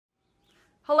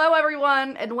Hello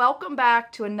everyone, and welcome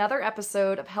back to another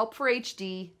episode of Help for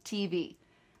HD TV.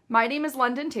 My name is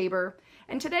London Tabor,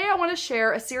 and today I want to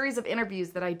share a series of interviews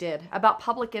that I did about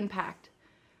public impact.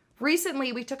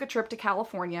 Recently, we took a trip to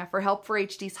California for Help for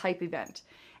HD's Hype event,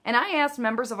 and I asked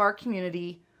members of our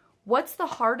community, what's the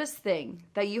hardest thing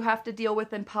that you have to deal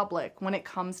with in public when it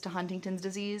comes to Huntington's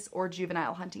disease or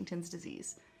juvenile Huntington's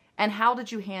disease? And how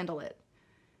did you handle it?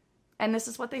 And this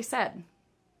is what they said.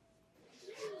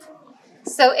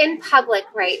 So in public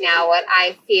right now, what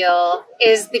I feel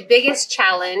is the biggest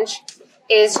challenge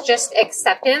is just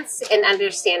acceptance and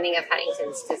understanding of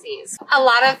Huntington's disease. A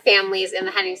lot of families in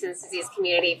the Huntington's disease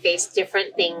community face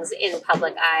different things in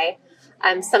public eye.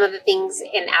 Some of the things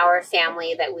in our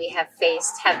family that we have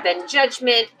faced have been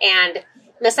judgment and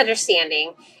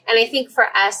misunderstanding. And I think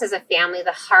for us as a family,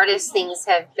 the hardest things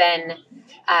have been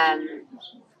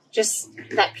just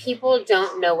that people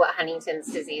don't know what Huntington's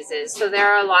disease is. So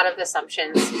there are a lot of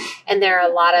assumptions and there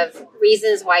are a lot of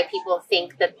reasons why people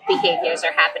think that behaviors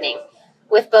are happening.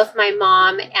 With both my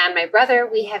mom and my brother,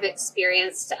 we have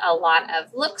experienced a lot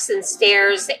of looks and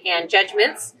stares and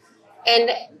judgments.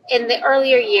 And in the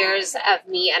earlier years of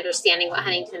me understanding what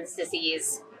Huntington's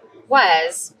disease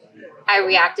was, I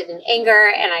reacted in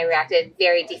anger and I reacted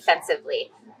very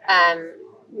defensively.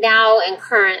 Now and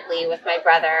currently with my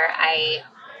brother, I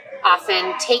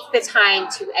often take the time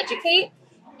to educate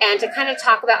and to kind of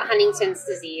talk about Huntington's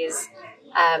disease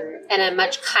in a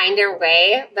much kinder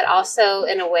way, but also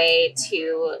in a way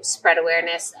to spread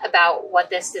awareness about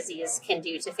what this disease can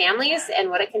do to families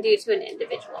and what it can do to an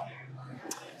individual.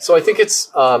 So I think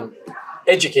it's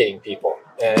educating people.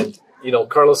 And, you know,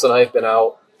 Carlos and I have been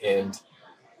out and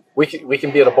we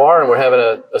can be at a bar and we're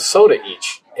having a soda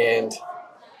each. And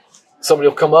somebody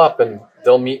will come up and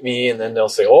they'll meet me and then they'll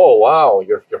say, oh, wow,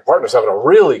 your partner's having a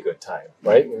really good time,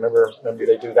 right? Remember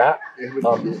they do that?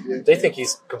 They think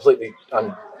he's completely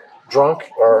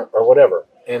drunk or whatever.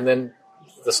 And then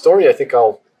the story I think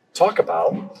I'll talk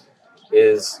about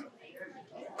is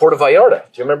Puerto Vallarta.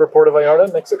 Do you remember Puerto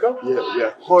Vallarta, Mexico?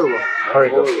 Yeah. Horrible.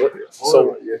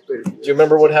 So, do you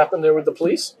remember what happened there with the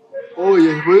police? Oh,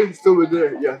 yeah, police over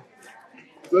there, yeah.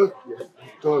 Look, yeah,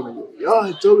 told me.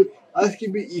 Yeah, told me,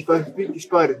 asking me if I speak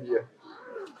Spanish, yeah.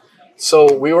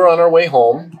 So we were on our way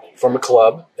home from a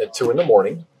club at 2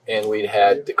 a.m, and we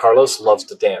had Carlos loves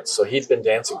to dance, so he'd been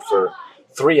dancing for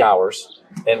 3 hours,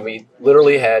 and we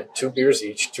literally had 2 beers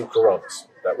each, 2 Coronas.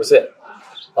 That was it.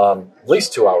 At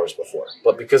least 2 hours before.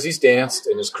 But because he's danced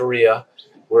in his Korea,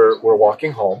 we're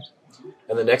walking home,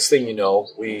 and the next thing you know,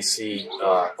 we see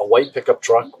a white pickup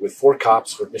truck with 4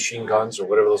 cops with machine guns or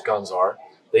whatever those guns are.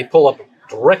 They pull up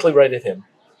directly right at him,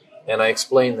 and I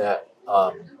explained that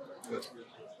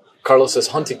Carlos has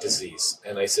Huntington's disease.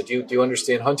 And I said, do you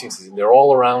understand Huntington's disease? And they're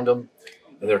all around him,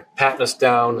 and they're patting us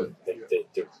down, and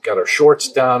they've got our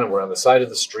shorts down, and we're on the side of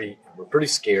the street, and we're pretty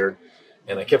scared.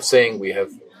 And I kept saying,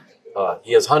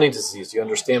 he has Huntington's disease. Do you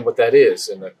understand what that is?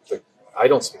 And I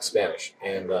don't speak Spanish.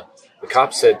 And the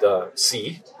cop said,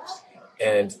 sí.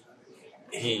 And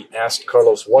he asked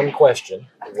Carlos one question.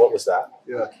 And what was that?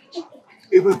 Yeah.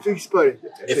 If I speak Spanish.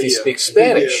 If he speaks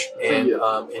Spanish. And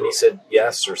he said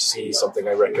yes or sí, something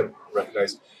I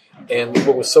recognized. And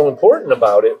what was so important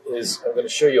about it is I'm going to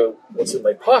show you what's in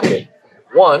my pocket.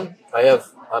 One, I have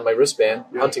on my wristband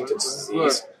Huntington's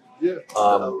disease.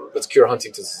 Let's cure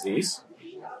Huntington's disease.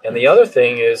 And the other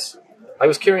thing is I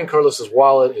was carrying Carlos's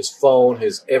wallet, his phone,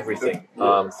 his everything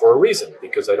for a reason,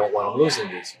 because I don't want him losing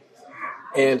these.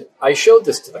 And I showed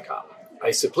this to the cop.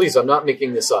 I said, please, I'm not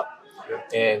making this up.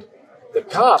 And the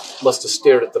cop must have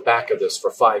stared at the back of this for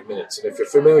 5 minutes. And if you're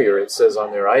familiar, it says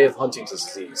on there, I have Huntington's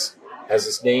disease. Has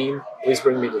his name, please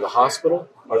bring me to the hospital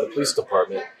or the police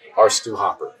department, R. Stu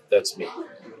Hopper. That's me.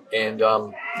 And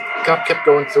the cop kept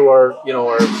going through our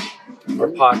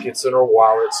pockets and our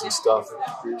wallets and stuff.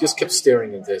 Just kept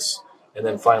staring at this. And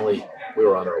then finally, we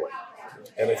were on our way.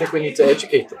 And I think we need to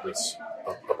educate the police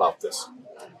about this.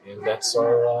 And that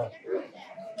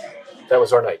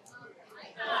was our night.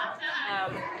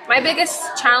 My biggest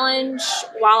challenge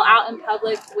while out in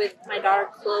public with my daughter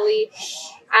Chloe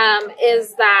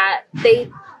is that they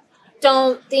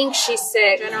don't think she's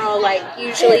sick. In general, like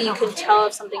usually you can tell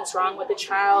if something's wrong with a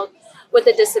child with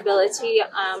a disability.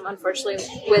 Unfortunately,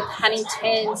 with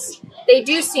Huntington's, they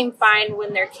do seem fine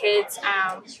when they're kids,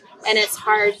 and it's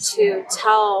hard to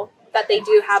tell that they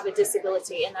do have a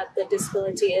disability and that the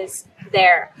disability is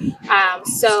there.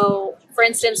 So, for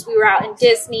instance, we were out in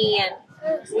Disney and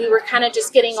we were kind of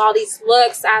just getting all these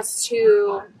looks as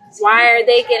to why are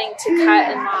they getting to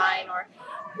cut in line, or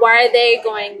why are they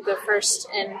going the first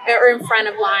in front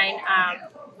of line.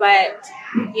 But,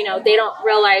 you know, they don't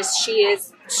realize she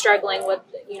is struggling with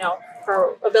you know,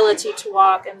 her ability to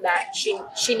walk and that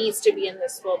she needs to be in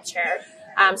this wheelchair.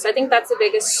 So I think that's the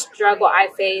biggest struggle I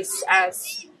face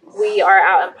as we are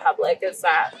out in public, is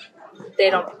that they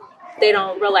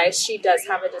don't realize she does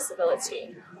have a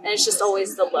disability, and it's just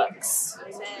always the looks.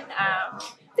 And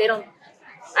they don't.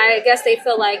 I guess they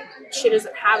feel like she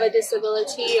doesn't have a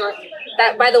disability, or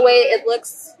that by the way it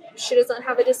looks, she doesn't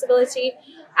have a disability.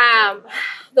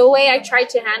 The way I try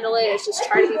to handle it is just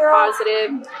try to be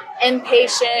positive and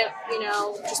patient, you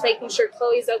know, just making sure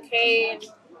Chloe's okay and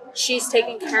she's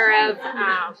taken care of.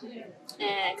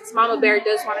 And because Mama Bear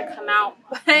does want to come out,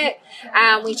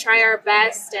 but we try our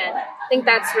best. And I think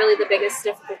that's really the biggest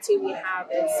difficulty we have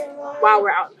is while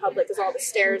we're out in public is all the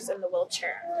stairs and the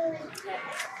wheelchair.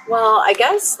 Well, I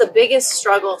guess the biggest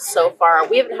struggle so far,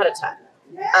 we haven't had a ton.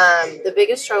 The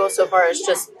biggest struggle so far is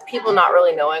just people not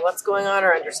really knowing what's going on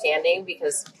or understanding,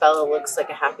 because Bella looks like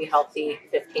a happy, healthy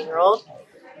 15-year-old.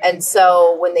 And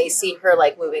so when they see her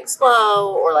like moving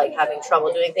slow or like having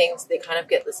trouble doing things, they kind of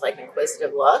get this like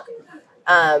inquisitive look.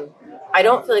 I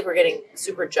don't feel like we're getting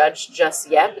super judged just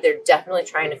yet, but they're definitely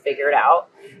trying to figure it out.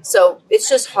 So it's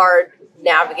just hard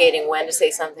navigating when to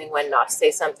say something, when not to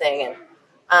say something.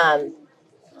 And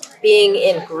being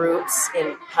in groups,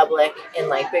 in public, in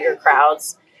like bigger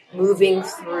crowds, moving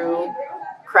through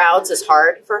crowds is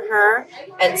hard for her.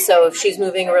 And so if she's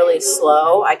moving really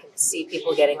slow, I can see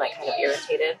people getting like kind of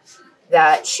irritated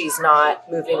that she's not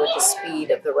moving with the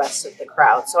speed of the rest of the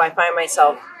crowd. So I find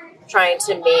myself trying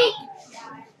to make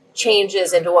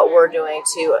changes into what we're doing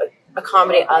to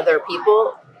accommodate other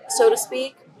people, so to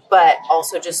speak, but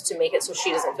also just to make it so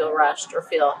she doesn't feel rushed or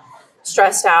feel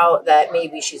stressed out that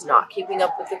maybe she's not keeping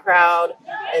up with the crowd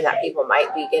and that people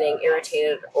might be getting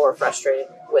irritated or frustrated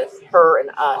with her and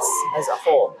us as a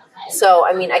whole. So,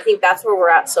 I mean, I think that's where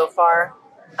we're at so far.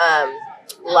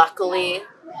 Luckily,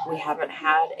 we haven't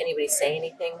had anybody say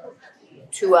anything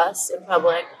to us in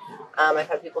public. I've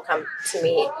had people come to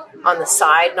me on the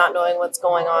side not knowing what's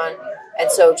going on.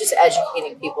 And so just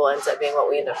educating people ends up being what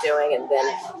we end up doing. And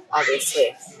then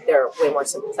obviously they're way more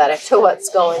sympathetic to what's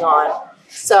going on.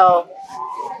 So,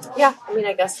 yeah, I mean,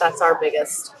 I guess that's our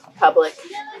biggest public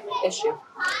issue.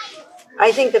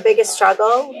 I think the biggest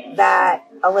struggle that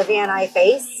Olivia and I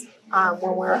face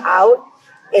when we're out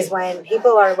is when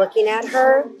people are looking at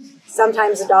her,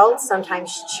 sometimes adults,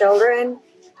 sometimes children,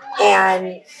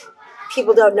 and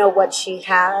people don't know what she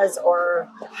has or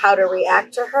how to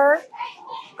react to her.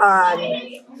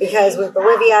 Because with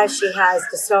Olivia, she has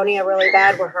dystonia really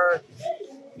bad where her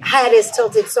head is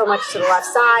tilted so much to the left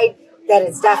side that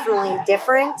it's definitely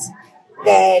different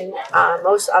than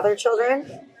most other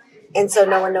children. And so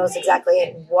no one knows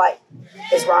exactly what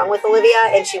is wrong with Olivia,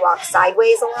 and she walks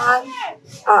sideways a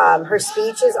lot. Her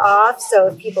speech is off, so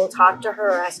if people talk to her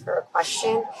or ask her a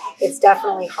question, it's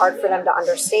definitely hard for them to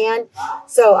understand.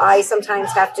 So I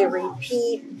sometimes have to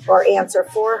repeat or answer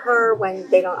for her when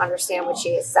they don't understand what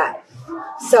she has said.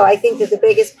 So I think that the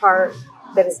biggest part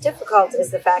that is difficult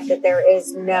is the fact that there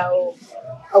is no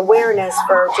awareness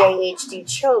for JHD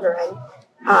children,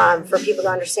 for people to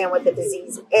understand what the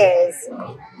disease is,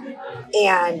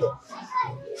 and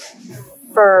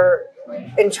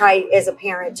try as a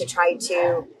parent to try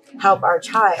to help our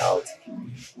child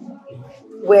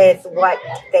with what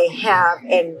they have,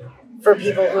 and for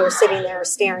people who are sitting there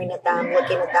staring at them,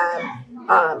 looking at them,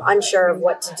 unsure of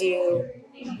what to do,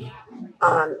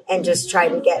 and just try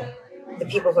to get the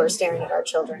people who are staring at our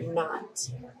children not,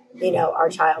 our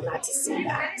child not to see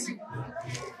that.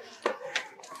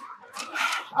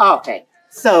 Okay,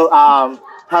 so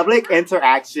public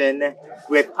interaction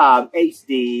with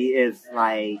HD is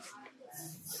like,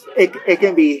 it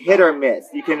can be hit or miss.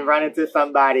 You can run into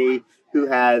somebody who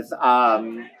has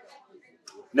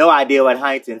no idea what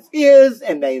Huntington's is,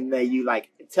 and you like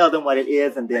tell them what it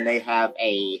is, and then they have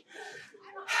a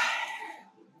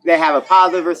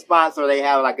positive response, or they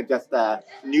have like just a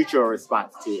neutral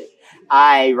response to it.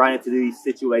 I run into these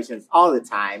situations all the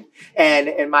time, and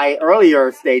in my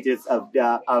earlier stages of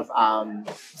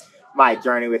my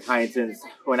journey with Huntington's,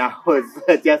 when I was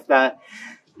just a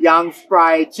young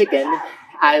spry chicken,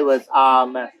 I was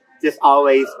just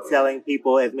always telling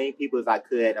people, as many people as I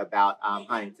could, about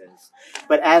Huntington's.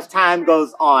 But as time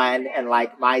goes on, and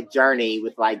like my journey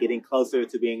with like getting closer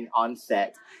to being on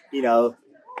set,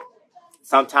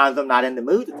 sometimes I'm not in the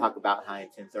mood to talk about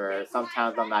Huntington's, or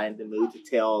sometimes I'm not in the mood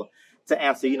to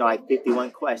answer, like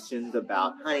 51 questions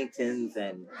about Huntington's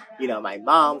and, my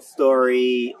mom's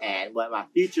story and what my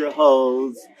future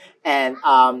holds. And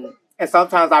And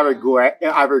sometimes I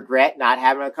regret not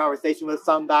having a conversation with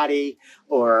somebody,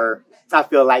 or I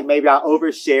feel like maybe I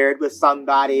overshared with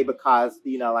somebody because,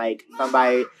 you know, like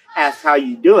somebody asked how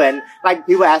you doing. Like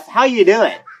people ask, how you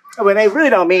doing? When they really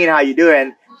don't mean how you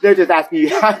doing. They're just asking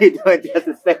you how you doing just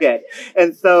to say it.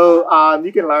 And so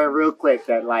you can learn real quick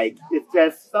that like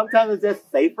sometimes it's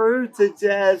just safer to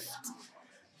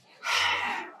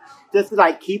just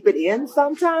like keep it in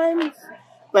sometimes.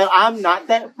 But I'm not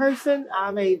that person.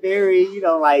 I'm a very, you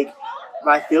know, like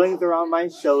my feelings are on my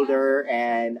shoulder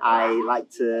and I like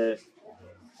to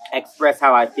express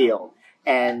how I feel.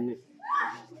 And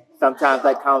sometimes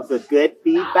that comes with good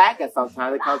feedback and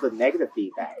sometimes it comes with negative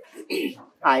feedback.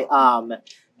 I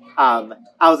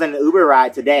was in an Uber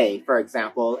ride today, for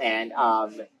example, and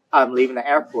I'm leaving the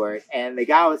airport and the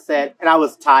guy said, and I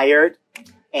was tired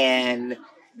and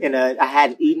I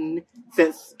hadn't eaten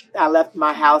since I left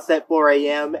my house at 4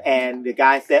 a.m. And the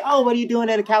guy said, "Oh, what are you doing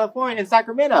in California, in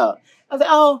Sacramento?" I was like,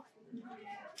 "Oh,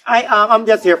 I'm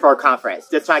just here for a conference,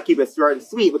 just trying to keep it short and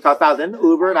sweet because I was in the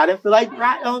Uber and I didn't feel like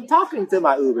talking to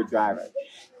my Uber driver."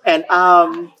 And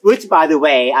which, by the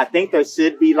way, I think there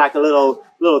should be like a little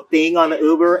thing on the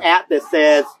Uber app that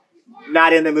says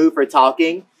 "not in the mood for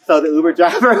talking." So the Uber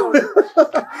driver,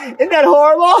 isn't that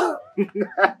horrible?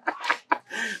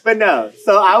 But no,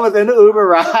 so I was in the Uber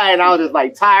ride and I was just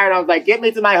like tired. I was like, "Get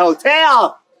me to my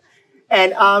hotel."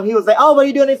 And he was like, "Oh, what are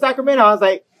you doing in Sacramento?" I was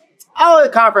like, "Oh, a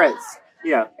conference."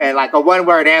 You know, and like a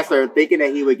one-word answer, thinking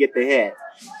that he would get the hint.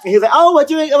 And he was like, "Oh,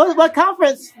 what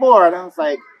conference for?" And I was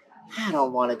like, "I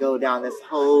don't want to go down this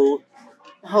whole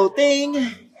thing."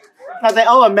 I was like,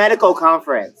 "Oh, a medical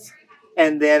conference."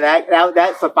 And then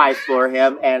that sufficed for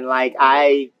him. And like,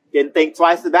 I didn't think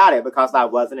twice about it because I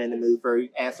wasn't in the mood for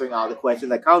answering all the questions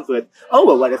that comes with, "Oh,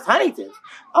 well, what is Huntington's?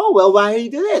 Oh, well, why do you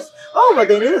do this? Oh, well,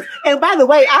 then this." And by the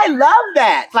way, I love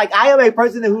that. Like, I am a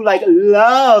person who like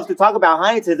loves to talk about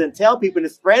Huntington's and tell people to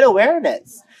spread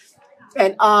awareness.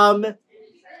 And,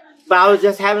 but I was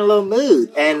just having a little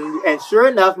mood. And sure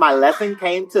enough, my lesson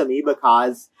came to me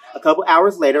because a couple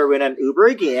hours later, we went on Uber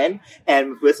again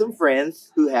and with some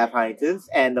friends who have Huntington's.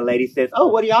 And the lady says, "Oh,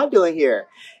 what are y'all doing here?"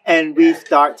 And we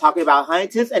start talking about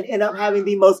Huntington's and end up having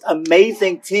the most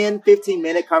amazing 10,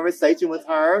 15-minute conversation with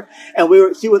her. And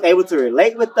she was able to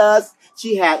relate with us.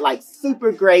 She had like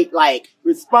super great like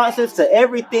responses to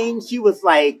everything. She was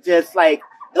like, it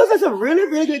was just a really,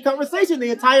 really good conversation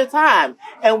the entire time.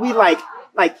 And we like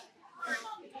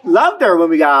loved her when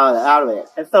we got out of it.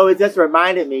 And so it just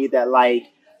reminded me that like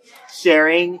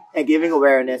sharing and giving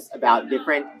awareness about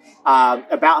different,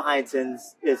 about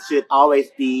Huntington's, it should always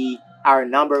be our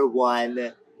number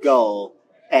one goal.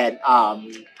 And,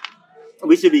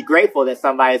 we should be grateful that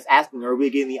somebody is asking or we're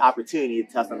getting the opportunity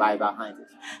to tell somebody about Huntington's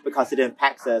because it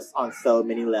impacts us on so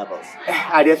many levels.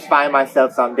 I just find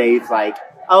myself some days like,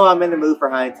 "Oh, I'm in the mood for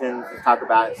Huntington's and talk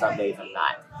about it." Some days I'm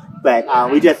not.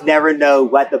 But we just never know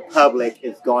what the public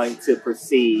is going to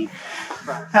perceive.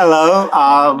 Hello,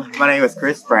 my name is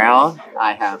Chris Brown.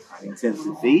 I have Huntington's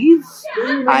disease.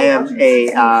 I am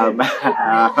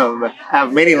I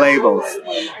have many labels.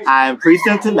 I'm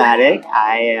pre-symptomatic.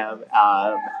 I am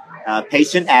a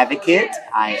patient advocate.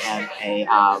 I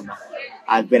am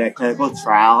I've been a clinical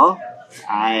trial.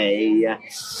 I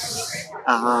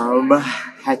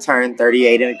turned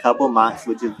 38 in a couple months,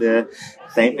 which is the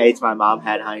same age my mom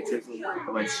had Huntington's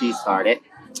when she started.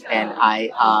 And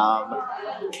I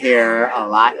care a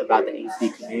lot about the HD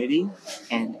community,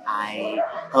 and I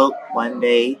hope one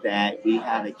day that we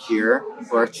have a cure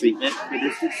or a treatment for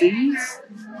this disease.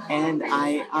 And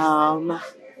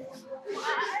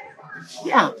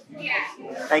yeah,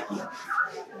 thank you.